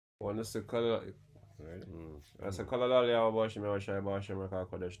Wanda se kala se kala lali awa bashim awa shai bashim raka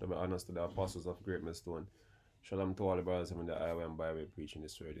kodesh to be honest to the apostles of great millstone. Shalom to all the brothers in the highway and byway preaching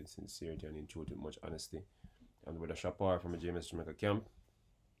this word in sincerity and in truth with much honesty. And with a Shapar from the James Jamaica camp.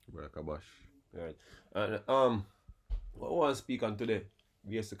 Brother Kabash. Right. And what I want to speak on today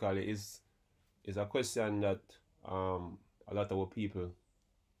basically is a question that a lot of our people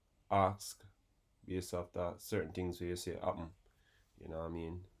ask based after certain things where you say happen. You know what I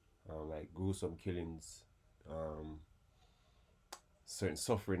mean? Like gruesome killings, certain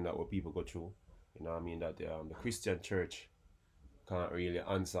suffering that what people go through. You know what I mean? That the Christian church can't really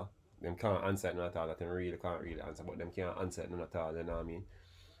answer. Them can't answer it none at all. That them really can't really answer, but them can't answer it none at all. You know what I mean?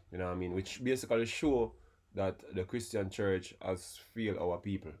 You know what I mean? Which basically show that the Christian church has failed our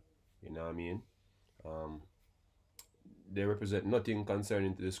people. You know what I mean? They represent nothing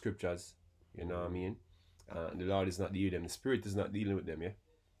concerning to the scriptures. You know what I mean? The Lord is not dealing with them. The Spirit is not dealing with them, yeah?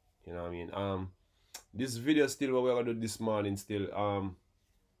 You know what I mean? This video still what we're gonna do this morning still.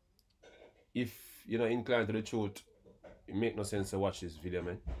 If you're not inclined to the truth, it make no sense to watch this video,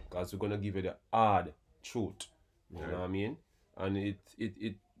 man. Because we're gonna give you the hard truth. You know what I mean? And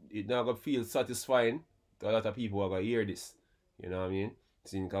it not gonna feel satisfying to a lot of people who are gonna hear this. You know what I mean?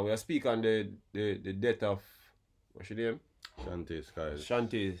 Because we are speaking on the death of, what's your name? Shantae Skies.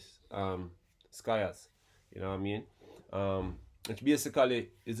 Shantae Skies. You know what I mean? Which basically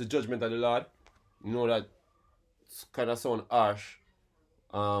is the judgment of the Lord. You know that it's kind of sound harsh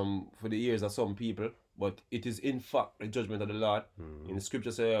for the ears of some people, but it is in fact the judgment of the Lord. In the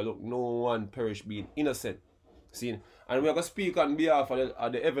scripture says, look, no one perish being innocent. See? And we're going to speak on behalf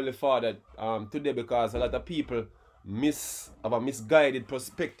of the Heavenly Father today, because a lot of people have a misguided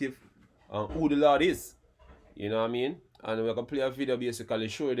perspective on who the Lord is. You know what I mean? And we're going to play a video basically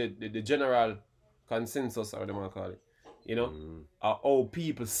show you the general consensus, or what they want to call it. You know, how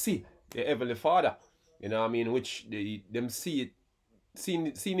people see the Heavenly Father. You know what I mean? Which them see it,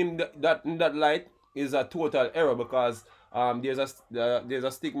 seeing him in that light is a total error, because there's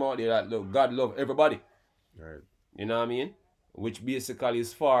a stigma out there that look, God love everybody. Right. You know what I mean? Which basically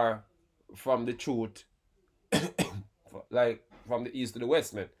is far from the truth, like from the east to the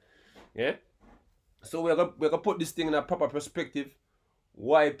west, man. Yeah. So we're gonna put this thing in a proper perspective.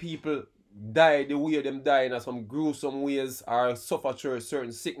 Why people die the way them die in some gruesome ways, or suffer through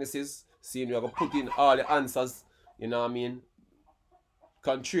certain sicknesses. Seeing we're gonna put in all the answers. You know what I mean?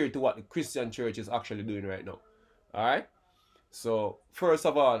 Contrary to what the Christian church is actually doing right now. Alright? So first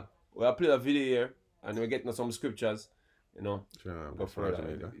of all, we'll play a video here and we're getting some scriptures. You know. Sure, go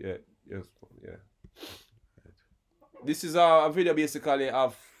further. Yeah. Yes. Yeah. This is a video basically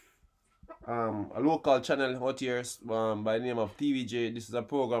of a local channel out here by the name of TVJ. This is a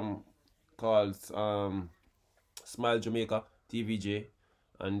program called Smile Jamaica, TVJ,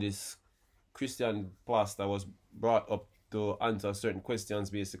 and this Christian pastor was brought up to answer certain questions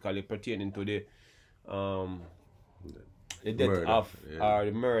basically pertaining to the death murder, of or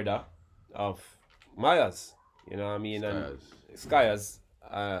the murder of Myers. You know what I mean? And Skies,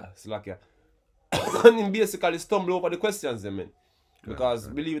 Slakia. And him basically stumble over the questions, man. Because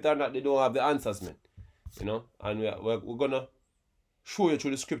believe it or not, they don't have the answers, man. You know? And we're gonna show you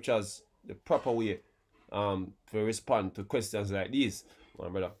through the scriptures the proper way to respond to questions like these. Come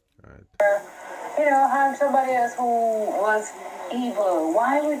on, brother. Right. You know, harm somebody else who was evil.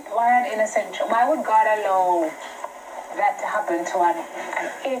 Why an innocent child? Why would God allow that to happen to an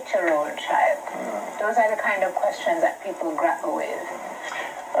 8-year-old child? Those are the kind of questions that people grapple with.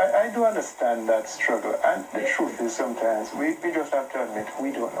 I do understand that struggle, and the truth is sometimes we just have to admit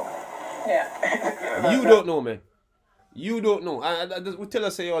we don't know. Yeah. You don't know, man. You don't know. And we tell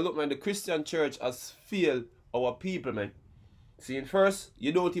us, say, oh, look, man, the Christian church has failed our people, man. See, first,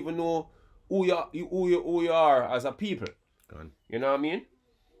 you don't even know who you are as a people. You know what I mean?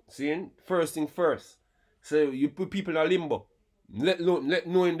 See, first thing first. So you put people in a limbo. Let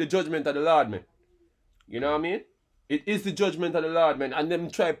knowing the judgment of the Lord, man. You know what I mean? It is the judgment of the Lord, man. And them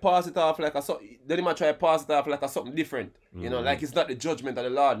try pass it off like they might try pass it off like something different. You know, like it's not the judgment of the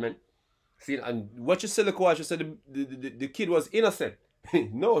Lord, man. See, and what you said, you said the kid was innocent.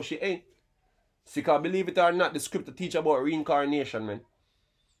 No, she ain't. See, because believe it or not, the scripture teach about reincarnation, man.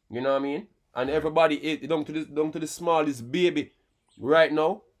 You know what I mean? And everybody, down to the smallest baby right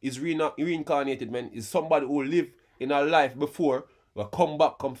now, is reincarnated, man. Is somebody who lived in a life before, will come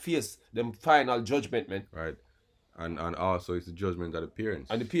back, come face them final judgment, man. Right. And also it's the judgment of the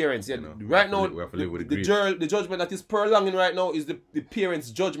parents. And the parents, yeah. You know, right now, we have to live with the judgment that is prolonging right now is the parents'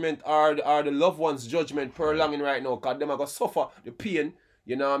 judgment or the loved ones' judgment prolonging right now. Because them are going to suffer the pain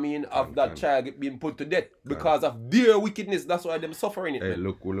you know what I mean, of that child being put to death because of their wickedness. That's why them suffering it. Hey,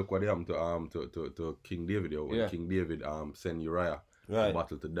 look what happened to King David. When King David sent Uriah to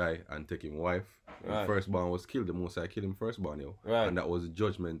battle to die and take him wife. The firstborn was killed. The Most High killed him firstborn, and that was the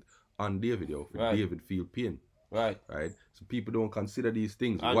judgment on David, For David feel pain. Right. So people don't consider these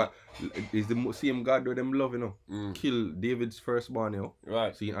things. What is the same God where them love, kill David's firstborn,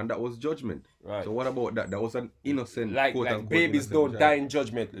 See, and that was judgment. So what about that? That was an innocent, like babies don't die in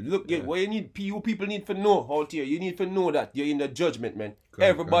judgment. Look, what you people need to know out here. You need to know that you're in the judgment, man.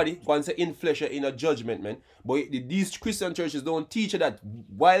 Everybody once in flesh, you're in a judgment, man. But these Christian churches don't teach you that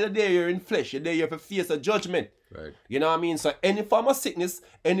while you're there, you're in flesh. You're there, you have to face a judgment. Right. You know what I mean? So any form of sickness,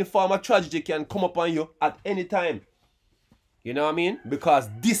 any form of tragedy can come upon you at any time. You know what I mean? Because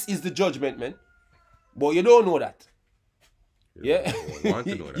this is the judgment, man. But you don't know that. Yeah? Want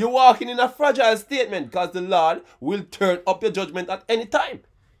to know that. You're walking in a fragile state, man, because the Lord will turn up your judgment at any time.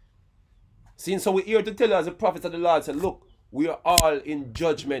 So we're here to tell you as the prophets of the Lord, say, look, we are all in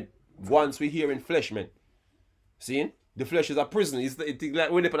judgment once we're here in flesh, man. See? The flesh is a prison. It's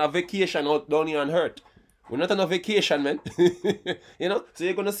like we're on a vacation out down here on earth. We're not on a vacation, man. You know? So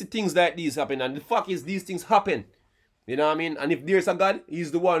you're going to see things like these happen. And the fact is, these things happen. You know what I mean? And if there's a God,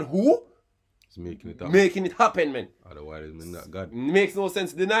 he's the one who is making it happen, man. Otherwise, he's not God. It makes no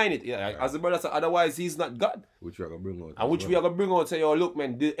sense denying it. Yeah. As the brother said, otherwise, he's not God. Which we are going to bring out. And which we are going to bring out. Say, yo, look,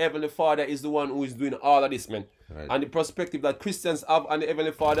 man, the Heavenly Father is the one who is doing all of this, man. Right. And the perspective that Christians have on the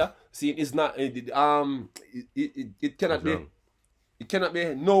Heavenly Father, see, is not, it cannot be. It cannot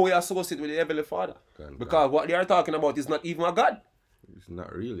be no way associated with the Heavenly Father. Because what they are talking about is not even a God. It's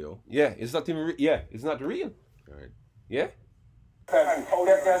not real, yo. Yeah, it's not even it's not real. Right. Yeah?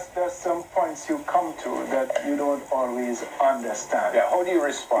 There's some points you come to that you don't always understand. Yeah, how do you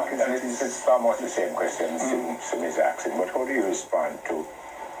respond? It's almost the same question Simi's asking, but how do you respond to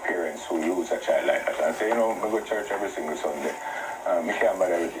parents who use a child like that and say, I go to church every single Sunday. I can't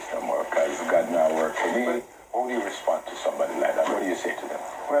bother with this no more because God now works for me. How do you respond to somebody like that? What do you say to them?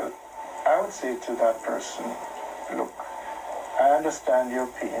 Well, I would say to that person, look, I understand your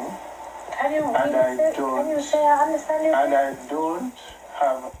pain. Can you say I understand your pain? And I don't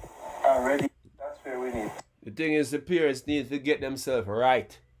have already. That's where we need. The thing is, the parents need to get themselves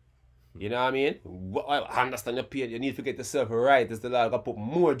right. You know what I mean? I understand your pain. You need to get yourself right. As the Lord going to put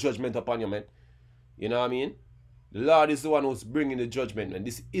more judgment upon you, man. You know what I mean? The Lord is the one who's bringing the judgment, man.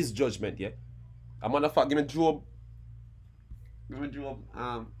 This is judgment, yeah? A matter of fact, give me Job. First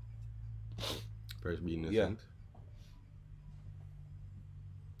being innocent.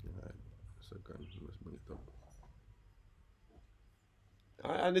 Alright, second, let's bring it up.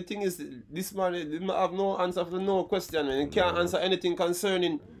 And the thing is, this man did not have no answer for no question, man. He can't answer anything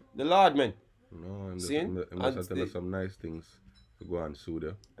concerning the Lord, man. No, and he must tell us some nice things to go and sue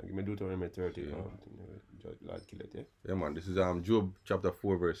them. Give me Deuteronomy 30. Lord kill it, yeah? Yeah, man. This is Job chapter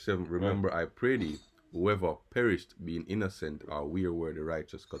 4, verse 7. Remember, I pray thee, whoever perished being innocent, or where were the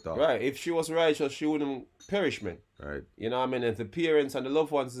righteous cut off. Right. If she was righteous, she wouldn't perish, man. Right. You know what I mean? If the parents and the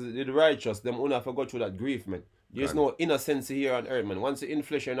loved ones did righteous, them wouldn't have to go through that grief, man. There's no innocence here on earth, man. Once you're in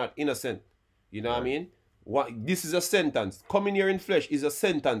flesh, you're not innocent. You know what I mean? This is a sentence. Coming here in flesh is a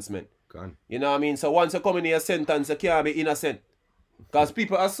sentence, man. You know what I mean? So once you come in here a sentence, you can't be innocent. Because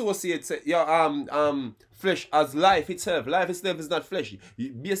people associate flesh as life itself. Life itself is not flesh.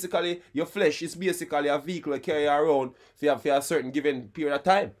 Basically, your flesh is basically a vehicle you carry around for a certain given period of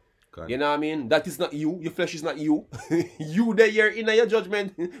time. You know what I mean? That is not you. Your flesh is not you. You there, you're in your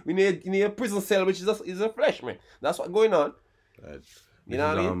judgment in your prison cell, which is a flesh, man. That's what's going on. Right. You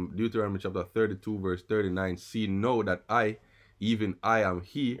know what I mean? Deuteronomy chapter 32, verse 39. See, know that I, even I am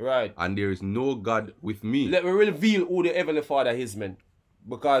he, right, and there is no God with me. Let me reveal who the Heavenly Father is, man.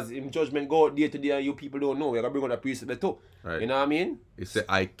 Because in judgment go out day to day and you people don't know. We're going to bring on the precept too. Right. You know what I mean? It says,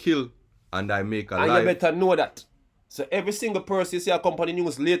 I kill and I make alive. And you better know that. So every single person you see a company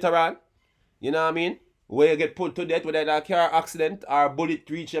news later on, you know what I mean? Where you get put to death, whether it's a car accident, or bullet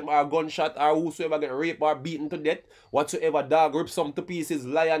reach them, or gunshot, or whosoever get raped or beaten to death, whatsoever, dog rips some to pieces,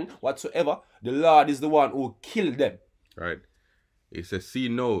 lion, whatsoever, the Lord is the one who killed them. Right. It says, see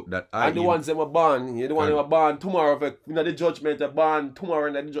now that I... And the ones that were born, the ones that were born tomorrow, the judgment, they're born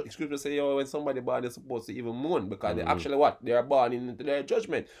tomorrow, and the scripture say, when somebody born, they're supposed to even mourn, because they actually what? They are born into their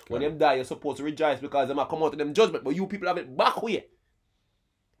judgment. When them die, you're supposed to rejoice, because they might come out of them judgment, but you people have it back way.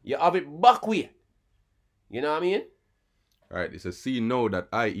 You have it back way. You know what I mean? Right. It says, see now that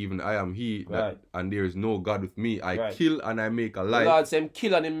I, even I am he, that, and there is no God with me. I kill and I make alive. The Lord said him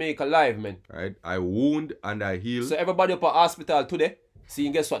kill and him make alive, man. Right. I wound and I heal. So everybody up at hospital today, see,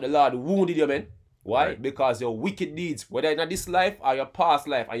 guess what? The Lord wounded you, man. Why? Right. Because your wicked deeds, whether in this life or your past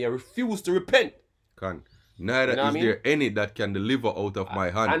life, and you refuse to repent. Neither is there any that can deliver out of my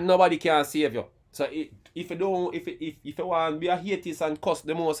hand. And nobody can save you. So if you don't, if you want to be a atheist and cuss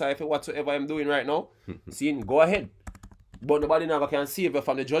the Most High for whatsoever I'm doing right now, see, go ahead. But nobody never can save you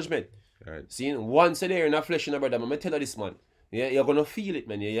from the judgment. Right. See, once you're there in a flesh, in a brother, I'm going to tell you this, man. You're going to feel it,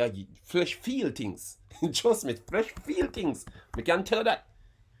 man. Your flesh feel things. Trust me, flesh feel things. I can tell you that.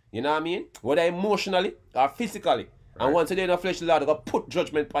 You know what I mean? Whether emotionally or physically. Right. And once you're there in a flesh, the Lord going to put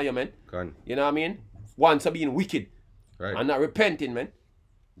judgment upon you, man. You know what I mean? Once you're being wicked. Right. And not repenting, man.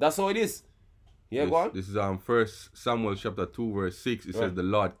 That's how it is. Yeah, go on. This is 1 Samuel chapter 2 verse 6. It says the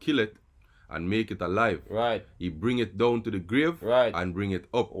Lord kill it and make it alive. Right. He bring it down to the grave and bring it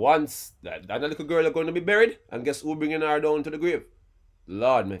up. Once that little girl is going to be buried, and guess who bringing her down to the grave? The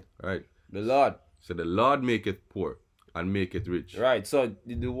Lord, man. Right. The Lord. So the Lord make it poor and make it rich. Right. So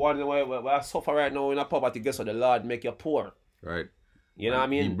the one where I suffer right now in a poverty, guess what? The Lord make you poor. Right. You know what I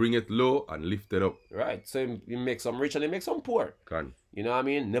mean? He bring it low and lift it up. Right. So he makes some rich and he makes some poor. You know what I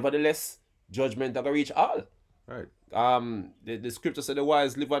mean? Nevertheless, judgment are going to reach all. Right. The scripture said the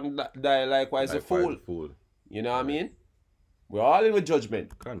wise live and die likewise a fool. You know what I mean? We're all in with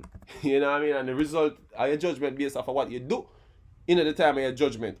judgment. You know what I mean? And the result of your judgment based off of what you do in the time of your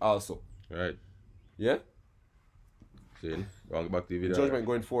judgment also. Right. Yeah? See, wrong back to the video. Judgment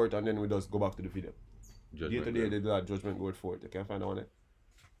going forward, and then we just go back to the video. Judgment. Day to day, the judgment going forward. You can't find that one there?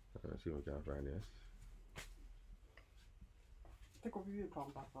 Let's see what we can find, yes. Take a review,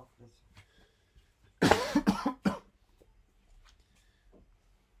 come back off this.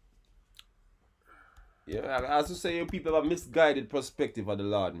 Yeah, as you say, you people have a misguided perspective of the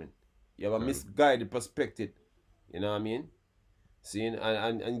Lord, man. You have a misguided perspective. You know what I mean? Seeing,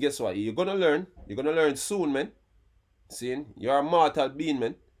 and guess what? You're gonna learn. You're gonna learn soon, man. Seeing, you're a mortal being,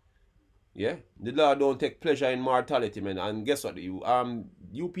 man. Yeah, the Lord don't take pleasure in mortality, man. And guess what?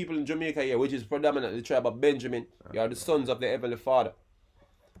 You people in Jamaica here, which is predominantly the tribe of Benjamin, you are the sons of the Heavenly Father.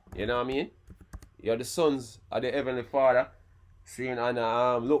 You know what I mean? You are the sons of the Heavenly Father. Seeing,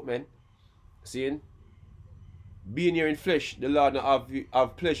 and look, man. Seeing, being here in flesh, the Lord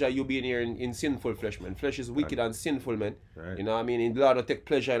have pleasure you being here in sinful flesh, man. Flesh is wicked and sinful, man. Right. You know what I mean? And the Lord will take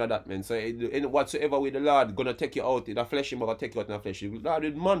pleasure in that, man. So in whatsoever way the Lord gonna take you out in the flesh, He's gonna take you out in the flesh. The Lord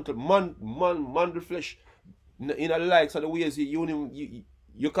will man the flesh in the likes of the ways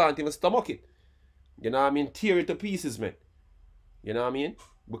you can't even stomach it. You know what I mean? Tear it to pieces, man. You know what I mean?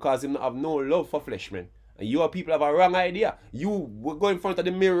 Because He have no love for flesh, man. And you people have a wrong idea. You will go in front of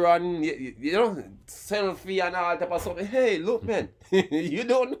the mirror and you know, selfie and all type of stuff. Hey, look, man, you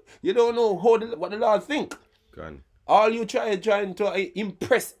don't know what the Lord think. All you trying to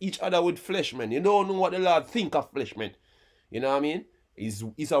impress each other with flesh, man. You don't know what the Lord think of flesh, man. You know what I mean?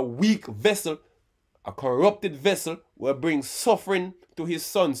 He's a weak vessel, a corrupted vessel, will bring suffering to His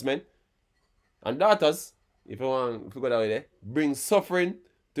sons, man, and daughters. If you want to go that way there, bring suffering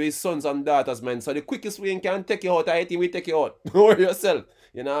to His sons and daughters, man. So the quickest way He can take you out, I think we take you out. Don't worry yourself.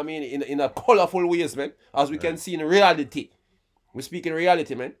 You know what I mean? In a colorful ways, man. As we can see in reality. We speak in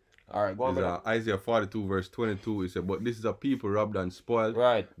reality, man. Alright, go on. Isaiah 42 verse 22, it said, but this is a people robbed and spoiled.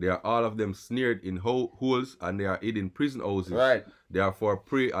 Right. They are all of them snared in holes, and they are hid in prison houses. Right. They are for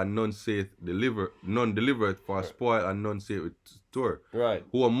prey, and none delivered for spoil, and none saith restore. Right.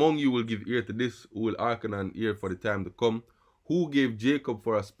 Who among you will give ear to this, who will hearken and ear for the time to come? Who gave Jacob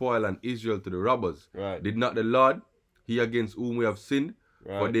for a spoil and Israel to the robbers? Right. Did not the Lord, He against whom we have sinned?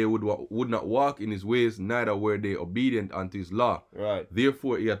 Right. For they would not walk in His ways, neither were they obedient unto His law. Right.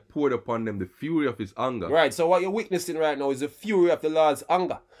 Therefore He had poured upon them the fury of His anger. Right. So what you're witnessing right now is the fury of the Lord's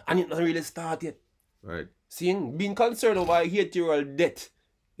anger. And it not really started. Right. Seeing, being concerned over a 8-year-old death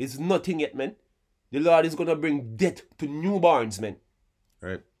is nothing yet, man. The Lord is going to bring death to newborns, man.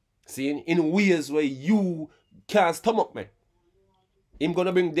 Right. Seeing, in ways where you can't stomach, man. He's going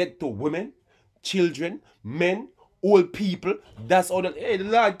to bring death to women, children, men, old people. That's all that. Hey, the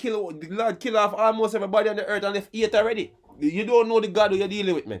Lord kill off almost everybody on the earth and left 8 already. You don't know the God who you're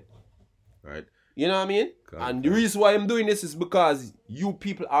dealing with, man. Right. You know what I mean? And the reason why I'm doing this is because you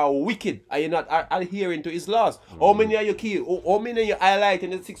people are wicked and you're not adhering to His laws. How many are you kill? How many are you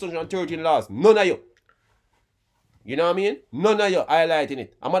highlighting the 613 laws? None of you. You know what I mean? None of you highlighting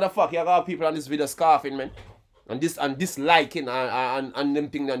it. A motherfucker, you got people on this video scarfing, man. And disliking and them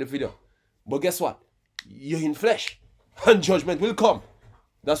things on the video. But guess what? You're in flesh. And judgment will come.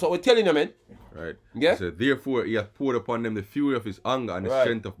 That's what we're telling you, man. Right. Yeah. So therefore He hath poured upon them the fury of His anger and the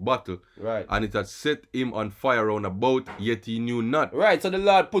strength of battle. Right. And it had set Him on fire round about, yet He knew not. Right. So the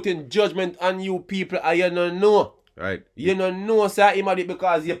Lord put in judgment on you people and you don't know. Right. You don't know say him it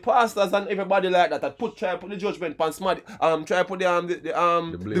because your pastors and everybody like that try to put the judgment on somebody, try to put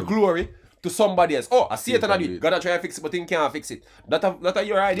the glory to somebody else. Oh, I see it and I do it. Gotta try to fix it, but he can't fix it. That's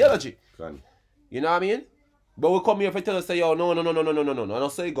your ideology. You know what I mean? But we come here for tell us say, yo, no, I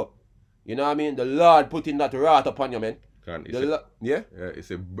say you go. You know what I mean? The Lord putting that wrath upon you, man. Yeah,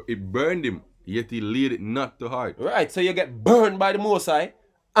 it burned him, yet he laid it not to heart. Right, so you get burned by the Most High,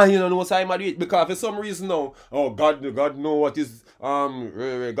 and you don't know what I do it because for some reason now, oh God know what is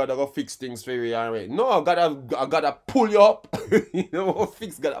God gotta fix things for you. Right? No, I gotta pull you up. You know what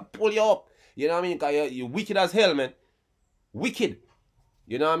fix? Gotta pull you up. You know what I mean? Cause you wicked as hell, man. Wicked.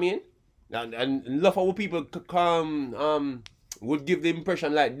 You know what I mean? And love how people would give the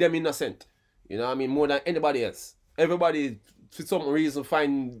impression like them innocent. You know what I mean? More than anybody else. Everybody, for some reason,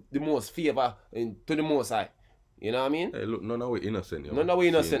 find the most favor to the Most High. You know what I mean? Hey, look, none of we innocent, yo. None of we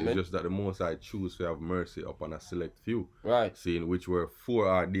innocent, man. It's just that the Most High choose to have mercy upon a select few. Right. Seeing which were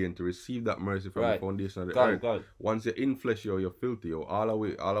foreordained to receive that mercy from the foundation of the earth. God. Once you're in flesh, you're filthy, yo. All the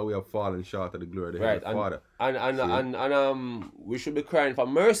way have fallen short of the glory of the Heavenly Father. And we should be crying for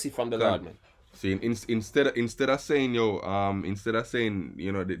mercy from the Lord, man. See, instead of saying, yo, instead of saying,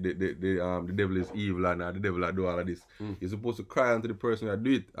 you know, the devil is evil and the devil will do all of this, you're supposed to cry unto the person that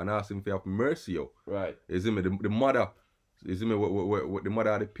do it and ask him to have mercy, yo. Right. Is it me? The mother, is it me? The mother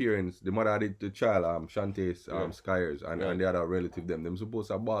of the parents, the mother of the child, Shantae, Skyers, and the other relative, them supposed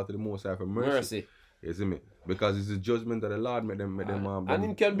to bow to the Most High for mercy. You see me? Because it's the judgment of the Lord made them and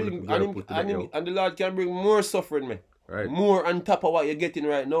him can bring and the Lord can bring more suffering, man. Right. More on top of what you're getting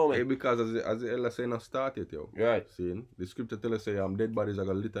right now, man. Hey, because as the elder saying, not started, yo. Right. Seeing the scripture tell us say dead bodies are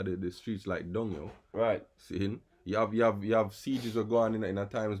gonna litter the streets like dung, yo. Right. Seeing you have sieges are going in a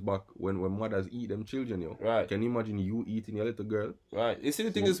times back when mothers eat them children, yo. Right. Can you imagine you eating your little girl? Right. You see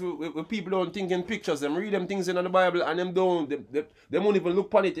the thing is when people don't think in pictures, them read them things in the Bible and them don't they won't even look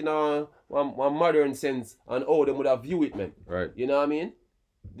upon it in a modern sense and how they would have view it, man. Right. You know what I mean?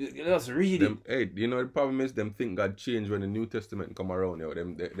 Just read it. Hey, you know the problem is them think God changed when the New Testament come around, yo.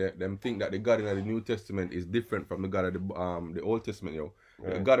 Them think that the God in the New Testament is different from the God of the Old Testament, yo.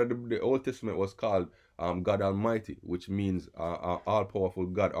 Right. The God of the Old Testament was called God Almighty, which means all powerful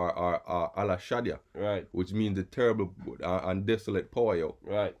God, or Allah Shadia, right? Which means the terrible and desolate power, yo.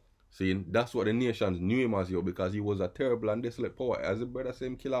 Right. See, that's what the nations knew him as, yo, because he was a terrible and desolate power. As the brother said,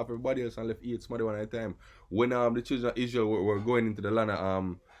 him kill off everybody else and left eat somebody one at a time. When the children of Israel were going into the land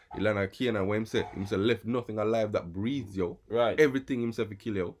of Canaan, where himself left nothing alive that breathes, yo. Right. Everything himself he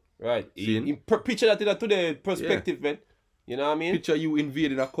kill, yo. Right. Picture that in today's perspective, man. You know what I mean? Picture you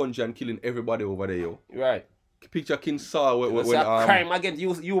invading a country and killing everybody over there, yo. Right. Picture King Saul when crime against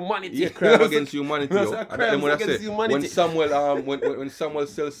humanity. Yeah, crime against humanity, yo. Humanity. When Samuel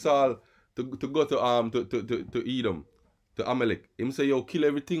sells Saul to go to Edom, to Amalek, him say, yo, kill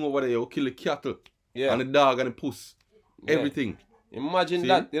everything over there, yo, kill the cattle, and the dog and the puss, everything. Imagine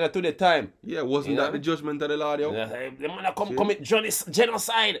that, you know, to the time. Yeah, wasn't that the judgment of the Lord, yo? The man commit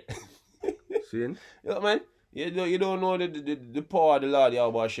genocide. See? Yo, man, you don't know the power of the Lord,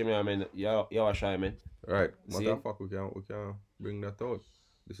 Yahweh Hashem, man. Yahweh Shai, man. Right. Matter of fact, we can bring that out.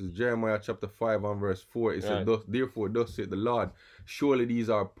 This is Jeremiah chapter 5 and verse 4. It said, therefore, thus saith the Lord, surely these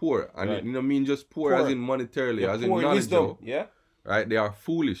are poor. And you know mean just poor as in monetarily, as in knowledge. Yeah. Right? They are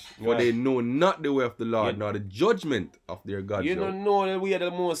foolish, for they know not the way of the Lord, nor the judgment of their God. You don't know the way of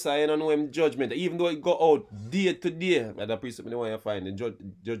the Most High, you don't know him judgment. Even though it go out day to day, and the precept the one you find, the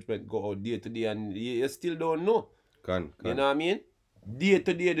judgment go out day to day, and you still don't know. You know what I mean? Day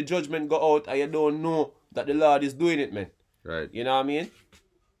to day, the judgment go out, and you don't know that the Lord is doing it, man. Right. You know what I mean?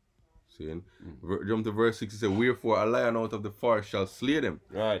 See, jump to verse 6, it says, wherefore a lion out of the forest shall slay them,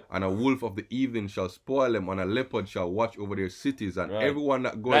 right, and a wolf of the evening shall spoil them, and a leopard shall watch over their cities, and everyone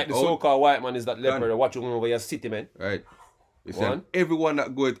that goeth out... Like the so-called white man is that leopard watching over your city, man. Right. It said, everyone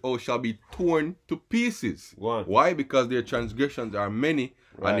that goeth out shall be torn to pieces. Why? Because their transgressions are many,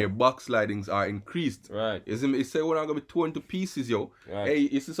 and their backslidings are increased. Right. It said we're not going to be torn to pieces, yo. Right. Hey,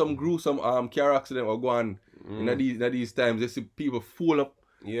 you see some gruesome car accident or go on in these times. You see people full up.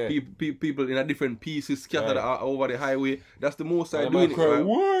 Yeah. People in a different pieces scattered over the highway. That's the Most High doing it. Right?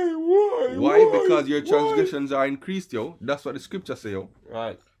 Why? Because your transgressions are increased, yo. That's what the scripture say, yo.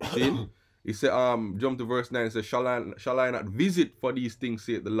 Right. See? He said, jump to verse 9. It says, shall I not visit for these things,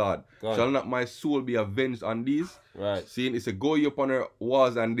 saith the Lord? Shall not my soul be avenged on these? Right. Seeing it said, go ye upon her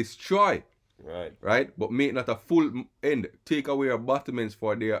walls and destroy. Right. Right? But make not a full end. Take away her battlements,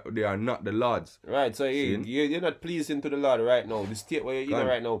 for they are not the Lord's. Right. So you're not pleasing to the Lord right now. The state where you're in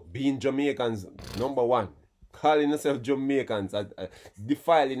right now, being Jamaicans, #1. calling yourself Jamaicans,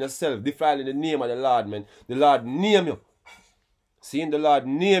 defiling yourself, defiling the name of the Lord, man. The Lord name you. Seeing the Lord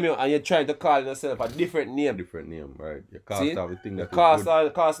name you and you're trying to call yourself a different name. Different name, right? You cast off the thing that is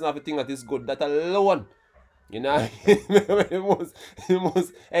good. Casting off the thing that is good. That alone. You know? it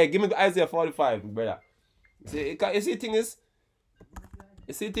must, hey, give me Isaiah 45, brother. See, you see the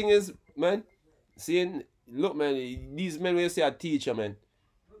thing is, man, seeing, look, man, these men when you say a teacher, man,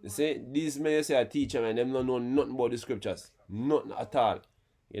 you see, these men you say a teacher, man, them don't know nothing about the scriptures. Nothing at all.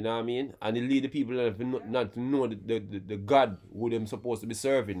 You know what I mean? And they lead the people not to know the God who them supposed to be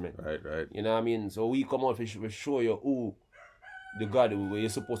serving, man. Right. You know what I mean? So we come out to show you who the God who you're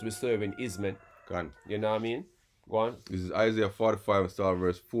supposed to be serving is, man. You know what I mean? Go on. This is Isaiah 45 and start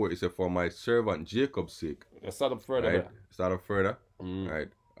verse 4. It said, for my servant Jacob's sake. Start up further. Right? Start up further. Right.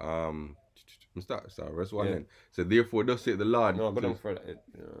 Start verse 1 then. So therefore thus saith the Lord. No, go down further. Yeah.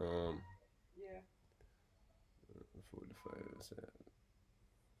 45.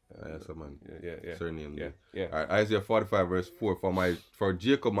 Someone. Yeah. Surname. Yeah. All right, Isaiah 45 verse 4. For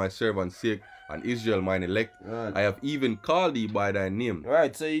Jacob my servant's sake and Israel mine elect, right. I have even called thee by thy name.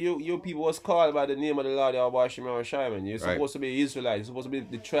 Right, so you people was called by the name of the Lord Yahweh Shema Shaiman. You're supposed to be Israelite. You're supposed to be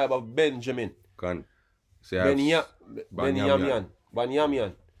the tribe of Benjamin. Benjamin. You know what I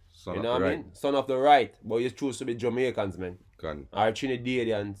mean? Son of the right. But you choose to be Jamaicans, man. Or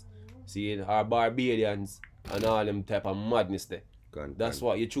Trinidadians, or Barbadians, and all them type of madness there. That's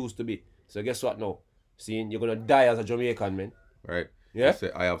what you choose to be. So guess what now? You're gonna die as a Jamaican, man. Right. Yeah.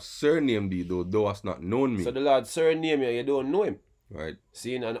 Say, I have surnamed thee, though thou hast not known me. So the Lord surname you don't know him. Right.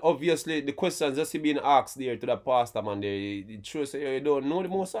 And obviously the questions just being asked there to the pastor, man, they true say you don't know the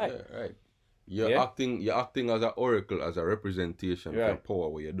Most High. Yeah, right. You're acting as an oracle, as a representation for power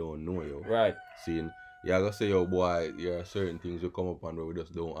where you don't know you. Right. You're gonna say, yo boy, there are certain things you come upon where we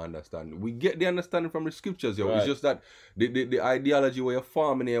just don't understand. We get the understanding from the scriptures, yo. Right. It's just that the ideology where you're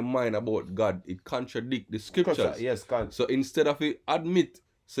forming in your mind about God, it contradicts the scriptures. Yes, so instead of it admit,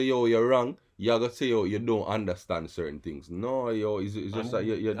 say yo, you're wrong, you're gonna say yo, you don't understand certain things. No, yo, it's just that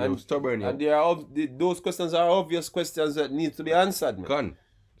you're stubborn. And those questions are obvious questions that need to be answered, man.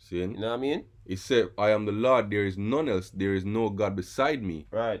 You know what I mean? He said, I am the Lord, there is none else, there is no God beside me.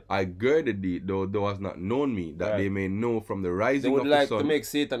 Right. I girded thee, though thou hast not known me, that they may know from the rising of the sun. They would like to make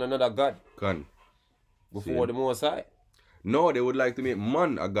Satan another God. Before the Most High. No, they would like to make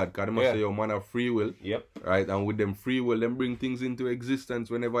man a God, because they must say, yo, man have free will. Yep. Right, and with them free will, them bring things into existence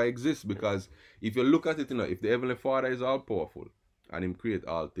whenever it exists. Because if you look at it, if the Heavenly Father is all powerful, and him create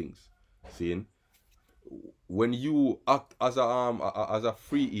all things, when you act as a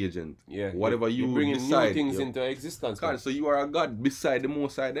free agent, whatever you bringing decide, new things into existence. So you are a God beside the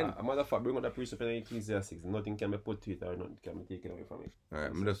Most High then. A matter of fact, bring on the precept in Ecclesiastes. Nothing can be put to it or nothing can be taken away from it.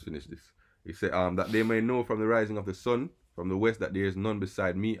 Alright, let me just finish this. He said, that they may know from the rising of the sun, from the west, that there is none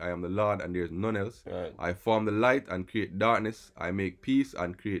beside me. I am the Lord and there is none else. Right. I form the light and create darkness. I make peace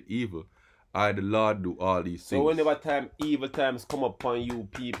and create evil. I, the Lord, do all these things. So whenever evil times come upon you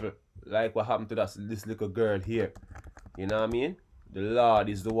people, like what happened to this little girl here, you know what I mean? The Lord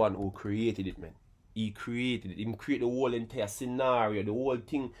is the one who created it, man. He created it. He created the whole entire scenario, the whole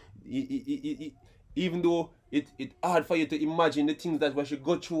thing. Even though it's hard for you to imagine the things that we should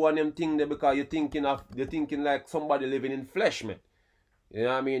go through on them things there, because you're thinking like somebody living in flesh, man. You know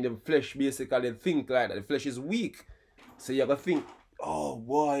what I mean? The flesh basically think like that. The flesh is weak. So you gotta think, oh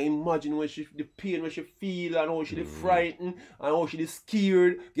boy, imagine the pain when she feel and how she is frightened and how she is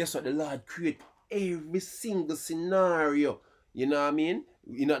scared. Guess what? The Lord create every single scenario. You know what I mean?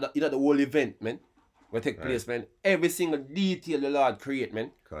 You know the whole event, man. Will take place, man. Every single detail the Lord create,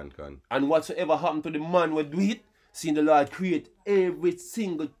 man. And whatsoever happened to the man will do it. Seeing the Lord create every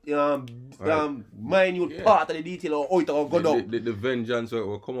single minute part of the detail or how it will go down. The vengeance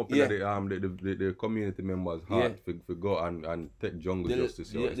will come up in the community members' heart for go and take jungle justice.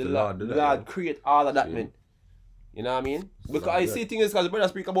 The Lord create all of that, man. You know what I mean? Because I see things because the brother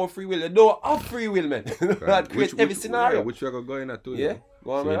speak about free will. They don't have free will, man. God create every scenario. Yeah, which we are going at too. Yeah.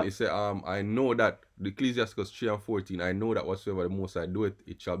 Go on, so he said, I know that the Ecclesiastes 3:14, I know that whatsoever the Most High do it,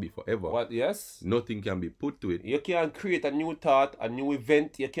 it shall be forever. What? Yes. Nothing can be put to it. You can't create a new thought, a new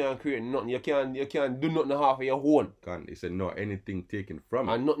event. You can't create nothing. You can't do nothing half of your own. He said, no, anything taken from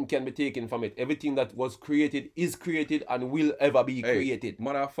it. And nothing can be taken from it. Everything that was created is created and will ever be created.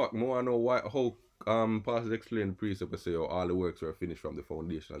 Matter of fact, more I know how Pastor explained the precept say, all the works were finished from the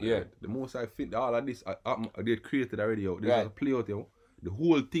foundation of the earth. The Most High all of this they created already. This is a play out, yo. The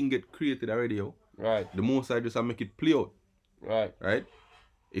whole thing get created already, yo. Right. The Most High just make it play out. Right. Right.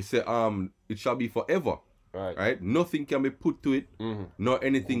 It said it shall be forever. Right. Right. Nothing can be put to it, nor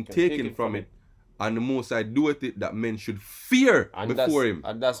anything taken from it. and the Most High doeth it that men should fear before him.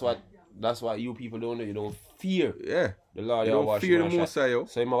 And that's what you people don't know. You don't fear. Yeah. The Lord you don't fear the Most High, yo.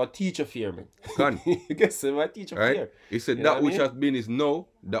 So I'm a teacher fear, man. Can. Guess I'm a teacher fear. He said you that which has been is now,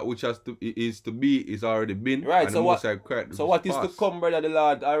 that which is to be is already been. Right. And so the what? Most High So what is to come, brother? The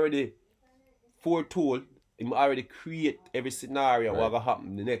Lord already foretold. Him already create every scenario what will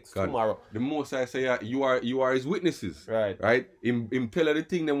happen the next tomorrow. The Most High say you are his witnesses. Right. Right? Him tell her the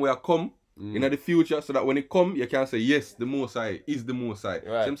thing them will come in the future, so that when it come, you can say yes, the Most High is the Most High.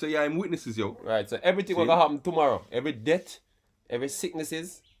 Right. So him say yeah, I'm witnesses, yo. Right. So everything will happen tomorrow. Every death, every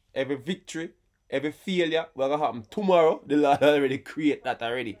sicknesses, every victory, every failure will happen tomorrow. The Lord already create that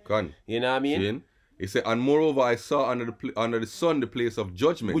already. You know what I mean? See? He said, and moreover, I saw under the sun the place of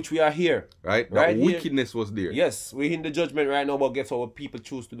judgment. Which we are here. Right? That wickedness was there. Yes, we're in the judgment right now, but guess what people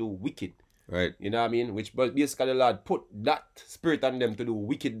choose to do? Wicked. Right. You know what I mean? Which but basically the Lord put that spirit on them to do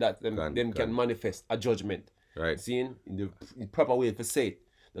wicked that them can manifest a judgment. Right. Seeing in the proper way to say it.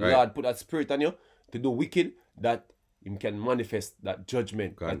 The Lord put that spirit on you to do wicked that him can manifest that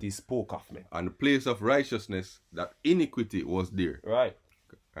judgment that he spoke of, man. And the place of righteousness, that iniquity was there. Right.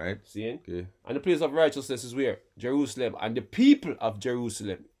 Right. Seeing? Okay. And the place of righteousness is where? Jerusalem. And the people of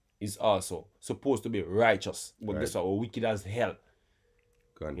Jerusalem is also supposed to be righteous. But guess what? We're wicked as hell.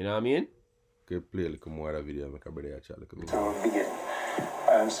 You know what I mean? Okay, play a little more of the video, make a brother chat a little bit. To begin.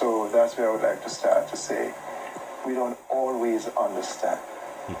 And so that's where I would like to start to say, we don't always understand.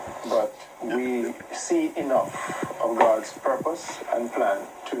 But we see enough of God's purpose and plan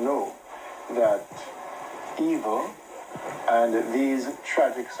to know that evil and these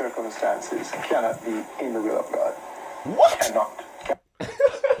tragic circumstances cannot be in the will of God. What?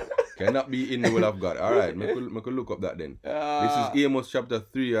 Cannot be in the will of God. Alright, make a look up that then. This is Amos chapter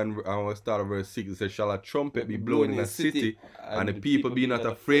 3 and we'll start at verse 6. It says, shall a trumpet be blown in a city and the people be not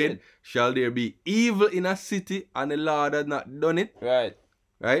afraid? Shall there be evil in a city and the Lord has not done it? Right.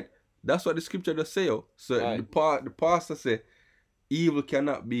 Right? That's what the scripture does say. So the pastor say, evil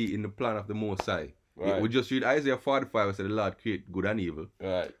cannot be in the plan of the Most High. We just read Isaiah 45 and say the Lord create good and evil.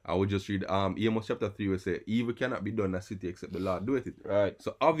 Right. I would just read Amos chapter 3 where say evil cannot be done in a city except the Lord doeth it. Right.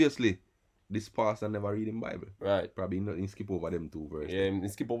 So obviously this pastor never read in Bible. Right. Probably not in skip over them 2 verses. Yeah, he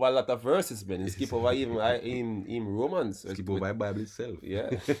skip over a lot of verses, man. He skip over even in Romans. Skip over the Bible itself. Yeah.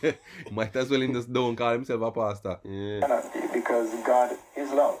 Might as well in just don't call himself a pastor. Yeah. Cannot be, because God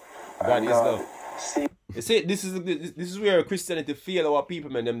is love. God is love. You see, this is where Christianity fail our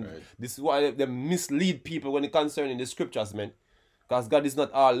people, man. This is why they mislead people when it concerning the scriptures, man. Because God is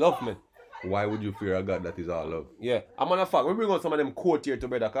not all love, man. Why would you fear a God that is all love? Yeah. A matter of fact, we bring on some of them quote here to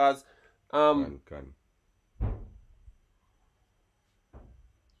brother, because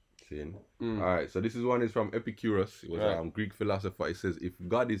Alright, so this one is from Epicurus. He was a Greek philosopher. He says, if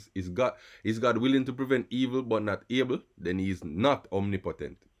God is God willing to prevent evil but not able, then he is not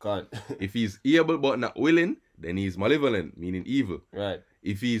omnipotent. If he is able but not willing, then he is malevolent, meaning evil. Right.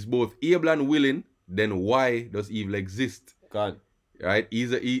 If he is both able and willing, then why does evil exist? Right?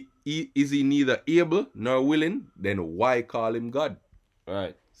 Is he neither able nor willing, then why call him God?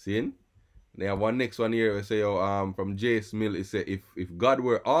 Right. See? They have one next one here. We say, from J.S. Mill, it say, if God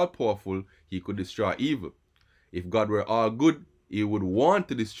were all powerful, he could destroy evil. If God were all good, he would want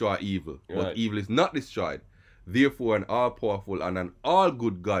to destroy evil. But evil is not destroyed. Therefore, an all powerful and an all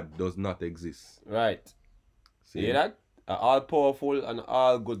good God does not exist. Right. See that? An all powerful and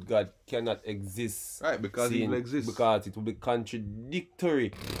all good God cannot exist. Right, because evil exists. Because it will be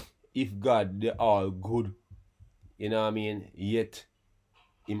contradictory if God the all good. You know what I mean? Yet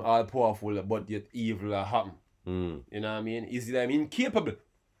him all powerful, but yet evil will happen. You know what I mean? Is it incapable?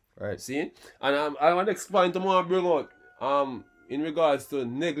 Right. See? And I want to explain to more bring out in regards to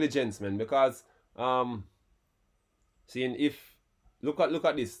negligence, man, because seeing if look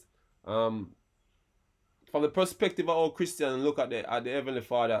at this. From the perspective of our Christian, look at the Heavenly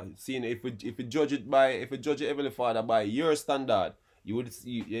Father, seeing if we judge the Heavenly Father by your standard,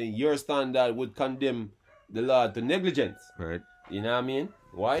 your standard would condemn the Lord to negligence. Right. You know what I mean?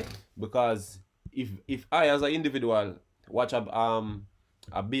 Why? Because if I as an individual watch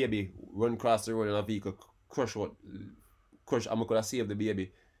a baby run across the road in a vehicle, crush, I'm gonna save the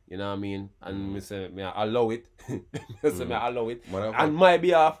baby. You know what I mean? And me say, I allow it. I allow it. And my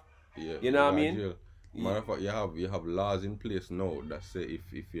behalf. Yeah, you know what I mean? Jail. Matter of fact, you have laws in place now that say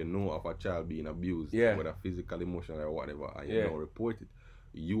if you know of a child being abused, whether physical, emotional, or whatever, and you don't report it,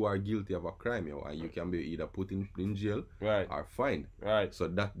 you are guilty of a crime, and you can be either put in jail or fined. Right. So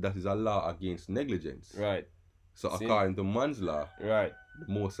that is a law against negligence. Right. So according to man's law, right,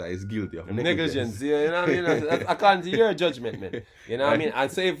 the Most High is guilty of negligence. Yeah, you know what I mean? That's according to your judgment, man. You know what I mean?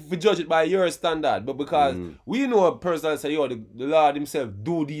 And so if we judge it by your standard, but because we know a person that say, yo, the Lord himself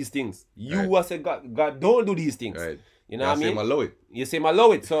do these things. You as a God don't do these things. Right. You know what I mean? Allow it. You say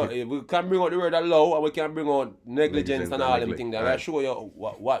allow it. So we can bring out the word allow, and we can bring out negligence and all them things. Right. I show you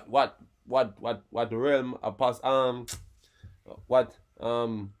what the realm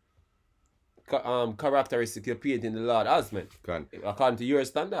characteristic you paint in the Lord as, man. According to your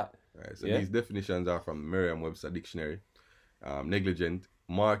standard. Right, so these definitions are from Merriam-Webster Dictionary. Negligent,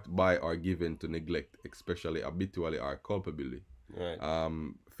 marked by or given to neglect, especially habitually or culpably. Right.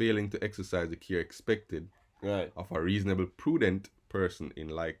 Failing to exercise the care expected of a reasonable, prudent person in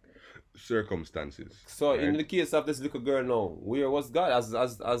like circumstances. So in the case of this little girl now, where was God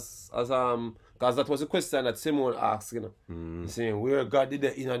because that was a question that Simone asked, you know. Saying where God did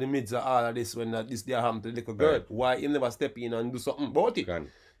it in the midst of all of this when this day happened to the little girl. Why he never step in and do something about it?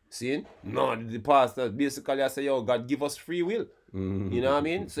 See? No, the pastor basically I say, yo, God give us free will. You know what I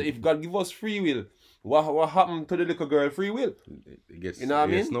mean? So if God give us free will, what happened to the little girl free will? It gets, you know what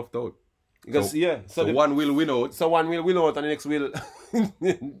I mean? Snuffed out. Because, so one will win out. So one will win out and the next will.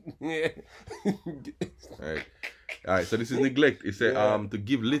 Alright, so this is neglect. It says to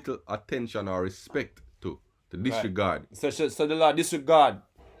give little attention or respect to disregard. Right. So the Lord disregard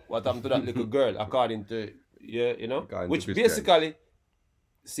what happened to that little girl according to you know? Which basically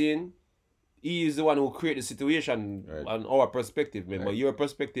seeing he is the one who created the situation on our perspective, man. But your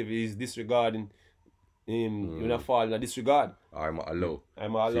perspective is disregarding him. You're not falling in disregard. I'm allow.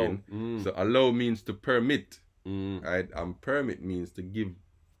 So allow means to permit. Right? And permit means to give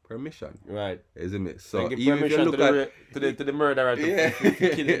permission. Right. Isn't it? So give even permission if you look to the murderer to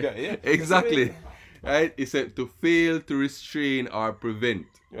kill the guy. Yeah. Exactly. Right? It said to fail to restrain or prevent.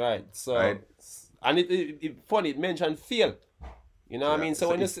 Right. So and it funny, it mentioned fail. You know what I mean? So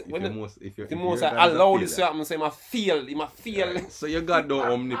when the most I allow this to happen, so he must feel. Right. So your God don't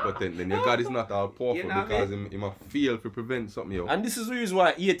omnipotent then. Your God is not all powerful because he must feel to prevent something else. And this is the reason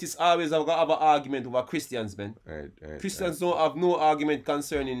why atheists always have an argument over Christians, man. Christians don't have no argument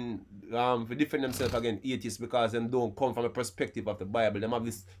concerning for defend themselves against atheists because them don't come from a perspective of the Bible. Them have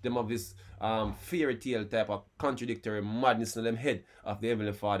this fairy tale type of contradictory madness in them head of the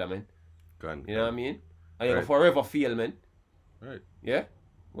Heavenly Father, man. You know what I mean? And you forever feel, man. Right. Yeah?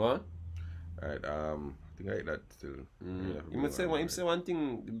 Go on. Alright, I think I that still. Him say one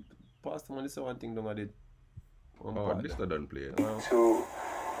thing, Pastor Man say one thing don't I did. This not done play. To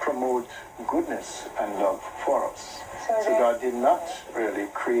promote goodness and love for us. So God did not really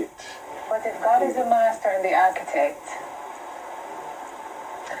create. But if God is the master and the architect,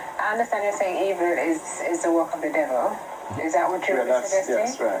 I understand you're saying evil is the work of the devil. Is that what you're suggesting?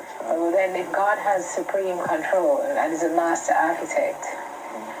 Yes, right. Well, then if God has supreme control and is a master architect,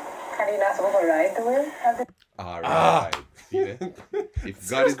 can he not override the will of the... Alright. See that? If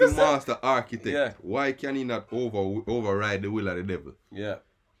God is the master architect, why can he not override the will of the devil? Yeah.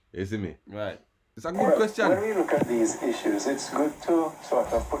 You see me? Right. It's a good question. When we look at these issues, it's good to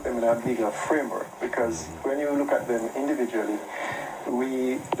sort of put them in a bigger framework because when you look at them individually,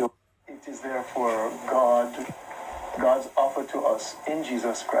 it is therefore God's offer to us in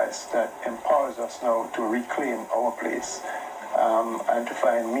Jesus Christ that empowers us now to reclaim our place and to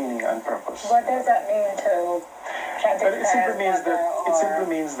find meaning and purpose. What does that mean to Shantae? It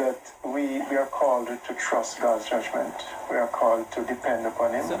simply means that we are called to trust God's judgment. We are called to depend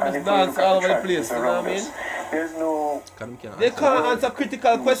upon Him. So and if we look at the tragedies around us, there's no... They can't answer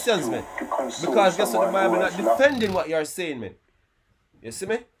critical questions, man. Because guess what, the Bible not defending what you're saying, man. You see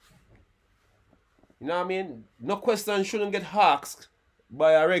me? You know what I mean? No question shouldn't get asked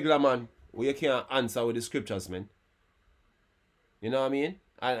by a regular man where you can't answer with the scriptures, man. You know what I mean?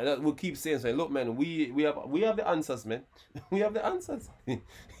 And we keep saying, look, man, we have the answers, man. We have the answers.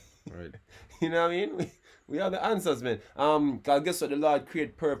 Right. You know what I mean? We have the answers, man. Cause guess what? The Lord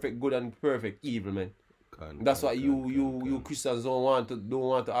create perfect good and perfect evil, man. That's what you Christians don't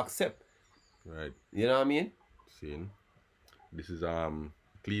want to accept. Right. You know what I mean? See, this is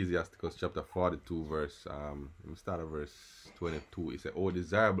Ecclesiasticus chapter 42 verse let me start at verse 22. It says, "Oh,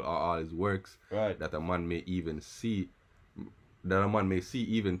 desirable are all his works, that a man may see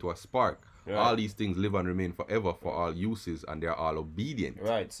even to a spark. All these things live and remain forever for all uses, and they are all obedient."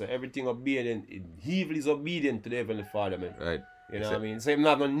 Right. So everything obedient, evil is obedient to the Heavenly Father, man. Right. You know what I mean? So I'm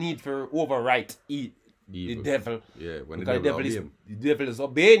not gonna need for overwrite the devil. Yeah, when the devil is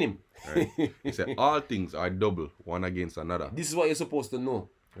obeying him. Right. He said all things are double, one against another. This is what you're supposed to know.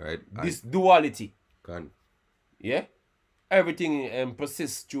 Right. This duality. Yeah? Everything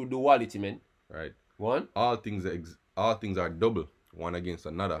persists through duality, man. Right. One? All things are double, one against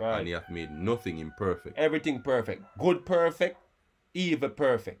another, Right. and he hath made nothing imperfect. Everything perfect. Good perfect, evil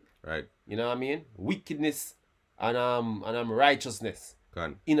perfect. Right. You know what I mean? Wickedness and righteousness.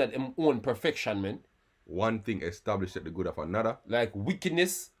 In them own perfection, man. One thing established the good of another. Like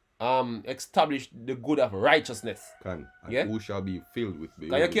wickedness established the good of righteousness. And yeah? who shall be filled with the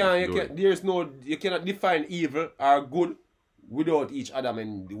you cannot define evil or good without each other,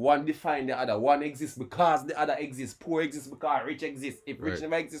 man. One define the other. One exists because the other exists. Poor exists because rich exists. If rich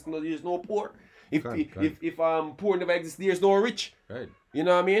never exists, there's no poor. If poor never exists, there's no rich. Right. You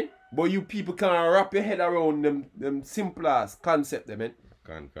know what I mean? But you people can't wrap your head around them simplest concept, man.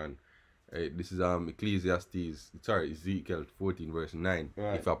 Can. This is Ezekiel 14 verse 9.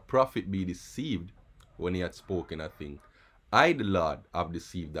 Right. If a prophet be deceived when he had spoken a thing, I the Lord have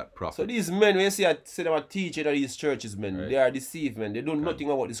deceived that prophet. So these men, when you see them are teaching at these churches, man, they are deceived, man. They don't know nothing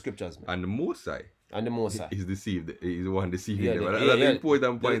about the scriptures, man. And the Mosai. And the Mosai is deceived. He's the one deceiving them. That's an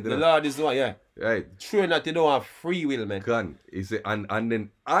important point. The Lord is the one, yeah. Right. True that they don't have free will, man. He say, and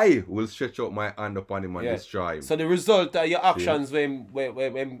then I will stretch out my hand upon him and destroy him. So the result of your actions when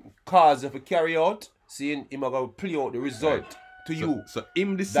cause if you carry out, seeing him going to play out the result to you. So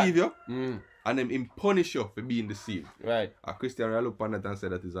him deceive you, and then him punish you for being deceived. Right. A Christian will look upon that and say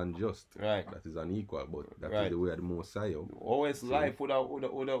that is unjust. Right. That is unequal, but that is the way of the Messiah. Always life would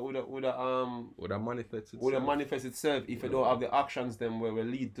manifest itself if you don't have the actions then will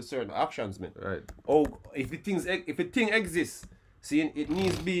lead to certain actions, man. Right. Oh, if a thing exists, seeing it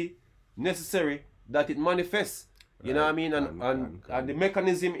needs to be necessary that it manifests. You know what I mean? And the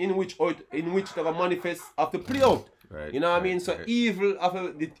mechanism in which it will manifest have to play out. Right, you know what I mean? So right.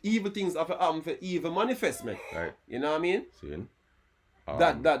 the evil things have to happen for evil manifest, man. Right. You know what I mean? Seeing?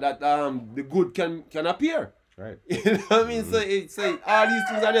 That the good can appear. Right. You know what I mean? So it's all these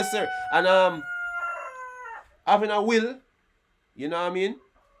things are necessary. And having a will, you know what I mean?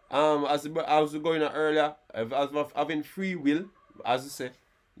 As I was going on earlier, having free will, as you say,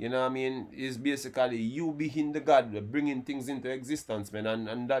 you know what I mean, is basically you being the God bringing things into existence, man,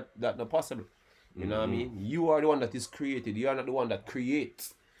 and that not possible. You know what I mean? You are the one that is created. You are not the one that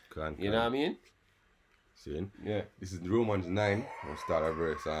creates. You know what I mean? Seeing? Yeah. This is Romans 9. We'll start at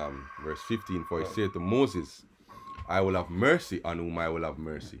verse 15. For he said to Moses, I will have mercy on whom I will have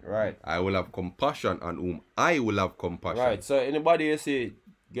mercy. Right. I will have compassion on whom I will have compassion. Right. So anybody you say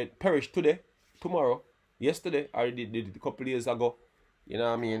get perished today, tomorrow, yesterday, or did a couple of years ago, you know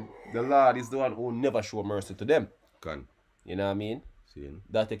what I mean? The Lord is the one who never show mercy to them. You know what I mean? Seeing?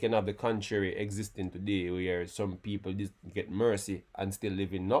 That they can have the contrary existing today, where some people just get mercy and still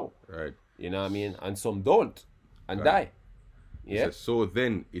living now. Right. You know what I mean? And some don't and die. Yeah. Says, so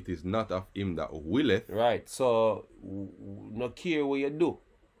then it is not of him that willeth. Right. So no care what you do.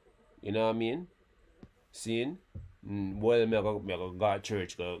 You know what I mean? Seeing? Well, me go God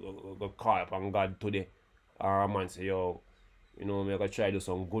church, go call upon God today. Or a man say, yo, you know, me go try to do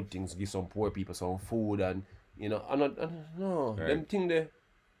some good things, give some poor people some food and you know, no, right. them thing they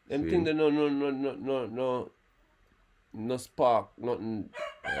no spark, nothing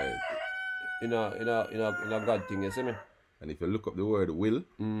in a God thing, you see me? And if you look up the word will,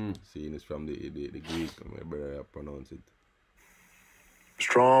 seeing it's from the Greek, my brother pronounce it.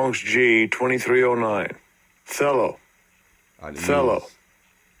 Strong's G 2309. Fellow. And fellow.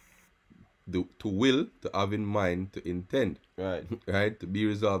 To will, to have in mind, to intend. Right. Right? To be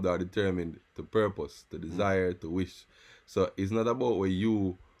resolved or determined, to purpose, to desire, to wish. So it's not about where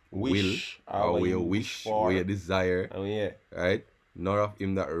you wish, will, or where you wish, where you desire. Oh, yeah. Right? Nor of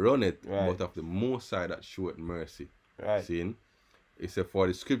him that runneth, right. but of the Most High that showeth mercy. Right. Seeing? It said, for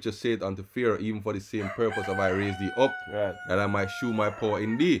the scripture saith unto Pharaoh, even for the same purpose have I raised thee up, right. that I might shew my power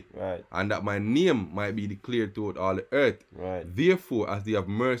in thee, right. and that my name might be declared throughout all the earth. Right. Therefore, as thee have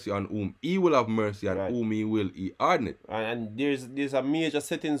mercy on whom he will have mercy, and right. whom he will he harden it. And there's a major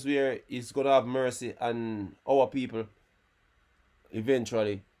settings where he's gonna have mercy on our people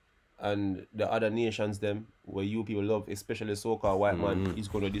eventually, and the other nations them where you people love, especially so-called white man, is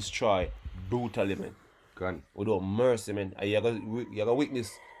gonna destroy brutally, man. Without mercy, man. And you gotta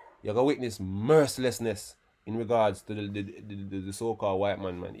witness mercilessness in regards to the so-called white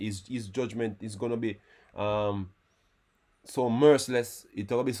man. His judgment is gonna be so merciless. It's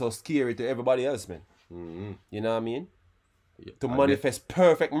gonna be so scary to everybody else, man. You know what I mean? Yeah. To manifest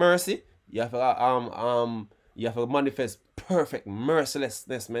perfect mercy, you have to manifest perfect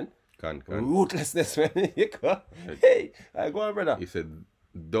mercilessness, man. Ruthlessness, man. Hey, go on, brother. He said,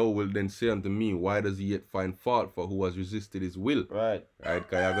 thou will then say unto me, why does he yet find fault for who has resisted his will? Right. Right,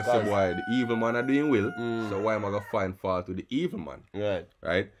 because I say, why the evil man are doing will, so why am I going to find fault with the evil man? Right.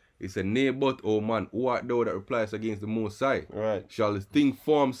 Right? He said, nay, but, O man, who art thou that replies against the Most High? Right. Shall the thing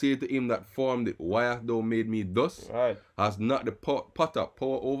formed say to him that formed it, why hast thou made me thus? Right. Has not the potter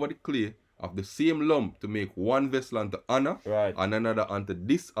power over the clay of the same lump to make one vessel unto honor and another unto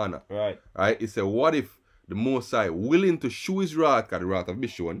dishonor? Right. Right? He said, what if the Most High, willing to show his wrath, because the wrath of be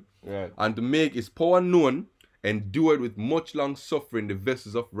shown, and to make his power known, endured with much long suffering the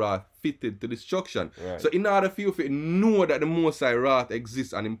vessels of wrath fitted to destruction. So in order for you to know that the Most High wrath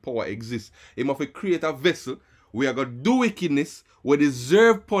exists and his power exists, he must create a vessel we are going to do wickedness, we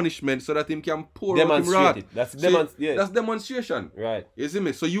deserve punishment so that him can pour out him wrath. That's that's demonstration. Right. You see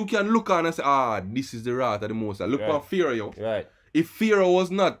me? So you can look on and say, this is the wrath of the Most High. Look on Pharaoh. Right. If Pharaoh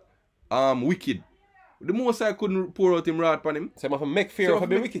was not wicked, the Most High couldn't pour out him wrath upon him. So he must make Pharaoh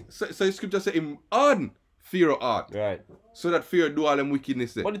be wicked. So the scripture say him on Pharaoh heart. Right. So that Pharaoh do all them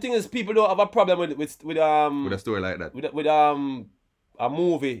wickedness there. But the thing is, people don't have a problem with a story like that. With a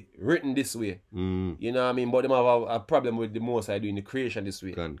movie written this way. You know what I mean? But them have a problem with the Most High doing the creation this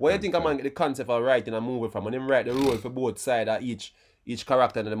way. Where you think a man get the concept of writing a movie from? And them write the role for both sides of each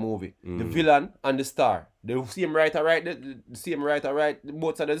character in the movie. The villain and the star. The same writer write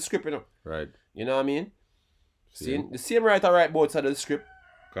both sides of the script, you know. Right. You know what I mean? See, the same writer write both sides of the script.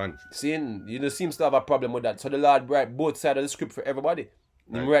 Seeing, you know, seems to have a problem with that. So the Lord write both sides of the script for everybody.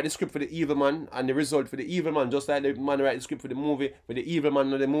 He write the script for the evil man and the result for the evil man, just like the man write the script for the movie, for the evil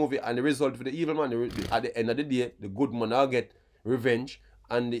man of the movie and the result for the evil man. At the end of the day, the good man will get revenge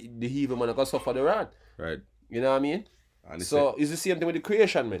and the evil man will suffer the wrath. Right. You know what I mean? And so it's the same thing with the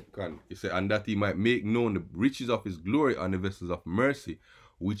creation, man. He said, and that he might make known the riches of his glory and the vessels of mercy,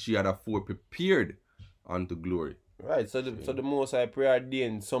 which he had afore prepared unto glory. Right, so the Most High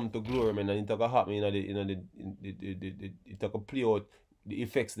preordained some to glory, man, and it took a happen, it took a play out the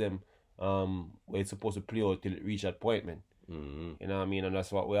effects them where it's supposed to play out till it reach that point, man. You know what I mean? And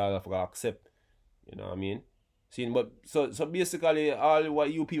that's what we all have to accept. You know what I mean? But so basically all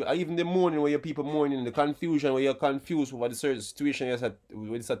what you people, even the mourning where your people mourning, the confusion where you're confused over the certain situation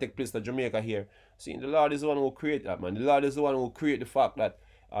where this take place in Jamaica here. The Lord is the one who create that, man. The Lord is the one who create the fact that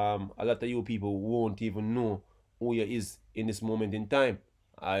a lot of you people won't even know who you is in this moment in time.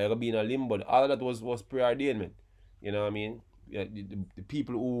 You're being a limbo. All of that was preordained, man. You know what I mean? Yeah, the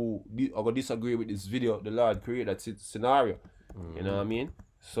people who are going to disagree with this video, the Lord created that scenario. You know what I mean?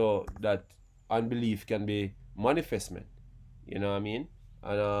 So that unbelief can be manifest, man. You know what I mean?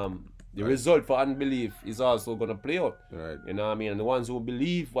 And the result for unbelief is also going to play out. Right. You know what I mean? And the ones who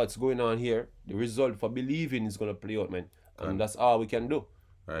believe what's going on here, the result for believing is going to play out, man. And that's all we can do.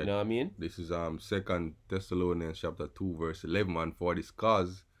 Right. You know what I mean? This is 2 Thessalonians chapter 2 verse 11. And for this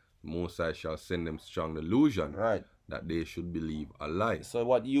cause, the Most High shall send them strong delusion. Right. That they should believe a lie. So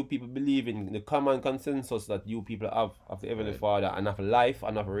what you people believe in, the common consensus that you people have of the Heavenly Father and of life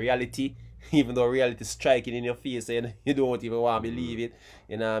and of reality, even though reality is striking in your face and you don't even want to believe it,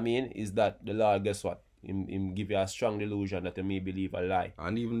 you know what I mean, is that the Lord, guess what? Him give you a strong delusion that you may believe a lie.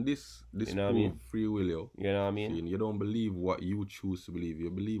 And even this you know what I mean? Free will, yo. You know what I mean? You don't believe what you choose to believe.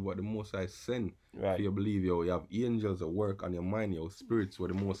 You believe what the Most High send. Right. You believe, yo, you have angels that work on your mind, your spirits where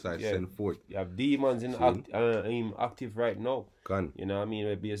the Most High send forth. You have demons in active right now. You know what I mean?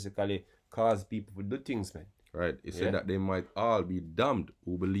 They basically cause people to do things, man. Right. It said that they might all be damned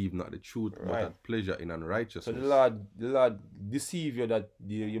who believe not the truth, but have pleasure in unrighteousness. So the Lord deceive you that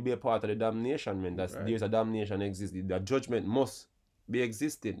you be a part of the damnation, man. There's a damnation existing. The judgment must be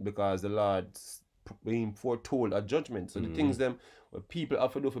existing because the Lord being foretold a judgment. So the things them where people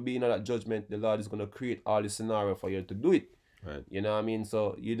have to do for being in that judgment, the Lord is gonna create all the scenario for you to do it. Right. You know what I mean?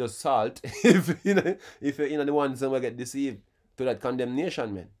 So you just salt if you're the ones that get deceived to that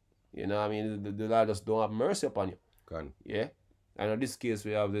condemnation, man. You know what I mean? The Lord just don't have mercy upon you. Yeah? And in this case,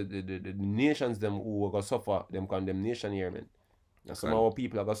 we have the nations them who are going to suffer them condemnation here, man. And some of our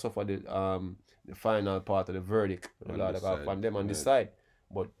people are going to suffer the final part of the verdict. The Lord are going to find them on this side.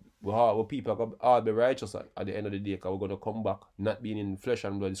 But our people are going to all be righteous at the end of the day because we're going to come back not being in flesh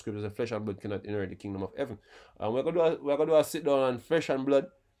and blood. The scripture says flesh and blood cannot inherit the kingdom of heaven. And we're going to do a sit down on flesh and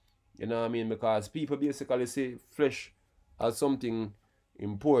blood. You know what I mean? Because people basically see flesh as something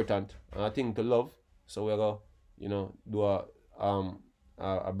important and a thing to love, so we're gonna do a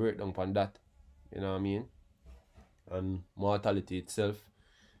breakdown on that, you know what I mean, and mortality itself.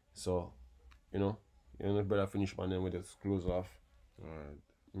 So better finish and then we just close off.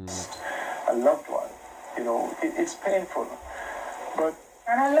 A loved one, it's painful, but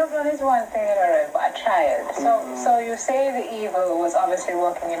and a loved one is one thing, but a child. So you say the evil was obviously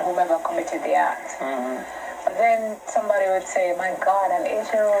working in whomever committed the act. But then somebody would say, my God, an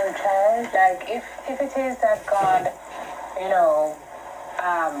 8-year-old child? Like, if it is that God,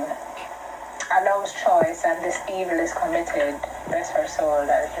 allows choice and this evil is committed, bless her soul,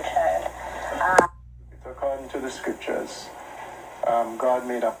 as a child. According to the scriptures, God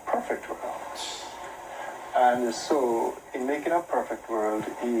made a perfect world. And so, in making a perfect world,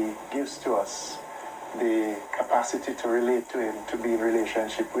 He gives to us the capacity to relate to Him, to be in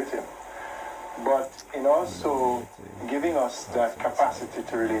relationship with Him. But in also giving us that capacity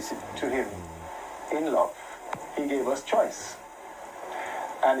to relate to Him in love, He gave us choice.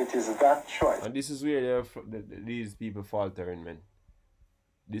 And it is that choice. And this is where these people faltering, man.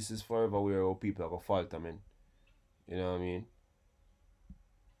 This is forever where our people are going to falter, man. You know what I mean?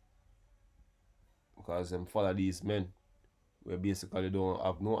 Because them follow these men we basically don't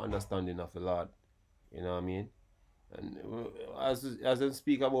have no understanding of the Lord. You know what I mean? And as they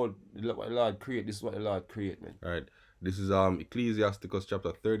speak about what the Lord create, this is what the Lord create, man. Right. This is Ecclesiasticus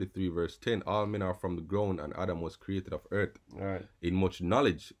chapter 33 verse 10. All men are from the ground and Adam was created of earth. Right. In much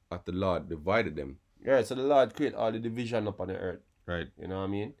knowledge hath the Lord divided them. Yeah, so the Lord create all the division upon the earth. Right. You know what I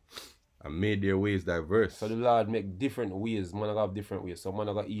mean? And made their ways diverse. So the Lord make different ways. Man have different ways. Some man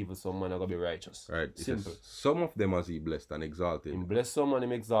are evil, some man are be righteous. Right. Simple. Some of them as He blessed and exalted. He bless some and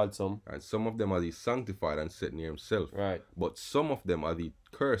He exalt some. And some of them as He sanctified and set near Himself. Right. But some of them as He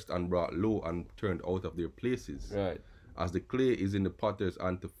cursed and brought low and turned out of their places. Right. As the clay is in the potter's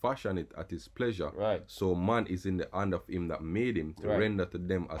hand to fashion it at his pleasure, right, so man is in the hand of Him that made him to render to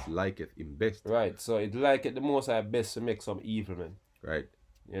them as liketh Him best. Right. So it liketh the Most High best to make some evil, man. Right.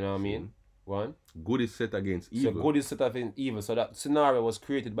 You know what I mean? One. Good is set against evil. So good is set against evil. So that scenario was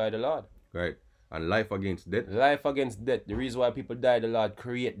created by the Lord. Right. And life against death. Life against death. The reason why people die, the Lord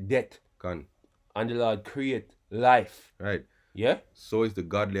create death. Can. And the Lord create life. Right. Yeah? So is the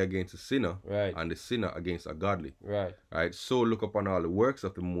godly against the sinner. Right. And the sinner against a godly. Right. Right. So look upon all the works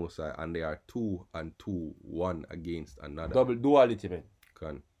of the Most High, and they are two and two, one against another. Double duality, man.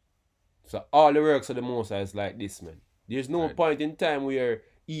 Can. So all the works of the Most High is like this, man. There's no point in time where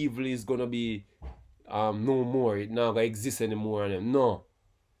evil is gonna be no more. It not gonna exist anymore. And no.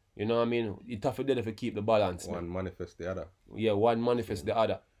 You know what I mean? It's tough for them to keep the balance. One manifests the other. Yeah, one manifests the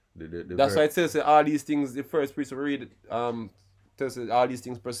other. The That's why it says that all these things, the first priest will read tells us all these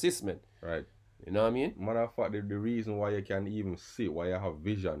things persist, man. Right. You know what I mean? Matter of fact, the reason why you can even see, why you have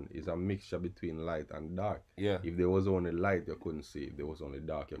vision, is a mixture between light and dark. Yeah. If there was only light, you couldn't see. If there was only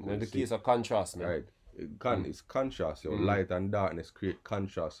dark, you couldn't see. The case of contrast, man. Right. It's contrast. Your light and darkness create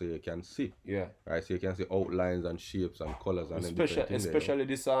contrast so you can see. Yeah. Right. So you can see outlines and shapes and colors and especially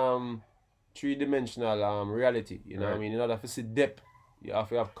this three-dimensional reality. You know what I mean? In order to see depth, you have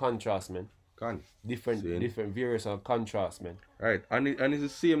to have contrast, man. Different various of contrast, man. Right. And it's the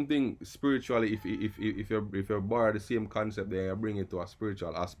same thing spiritually. If you're borrow the same concept, then you bring it to a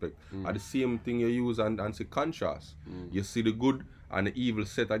spiritual aspect. And the same thing you use and see contrast. You see the good and the evil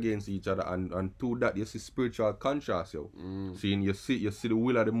set against each other, and to that you see spiritual contrast, yo. Seeing you see the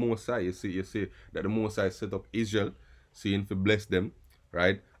will of the Most High. You see that the Most High set up Israel, seeing to bless them,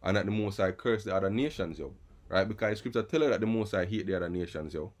 right? And that the Most High curse the other nations, yo. Right? Because scripture tell you that the Most High hate the other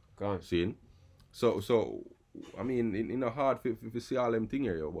nations, yo. Seeing? So I mean, in a hard if you see all them things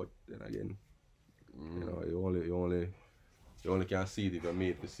here, yo, but then again, you know, you only can see it if you're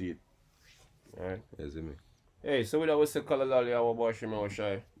made to see it. Alright. You see me? Hey, so we that was the color lolly our Bashim our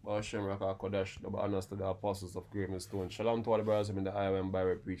Shai, Bashim Raka Kodash, the honors to the apostles of Graven Stone. Shalom to all the brothers in the IOM by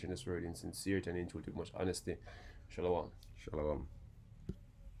preaching this word in sincerity and in truth with much honesty. Shalom. Shalom.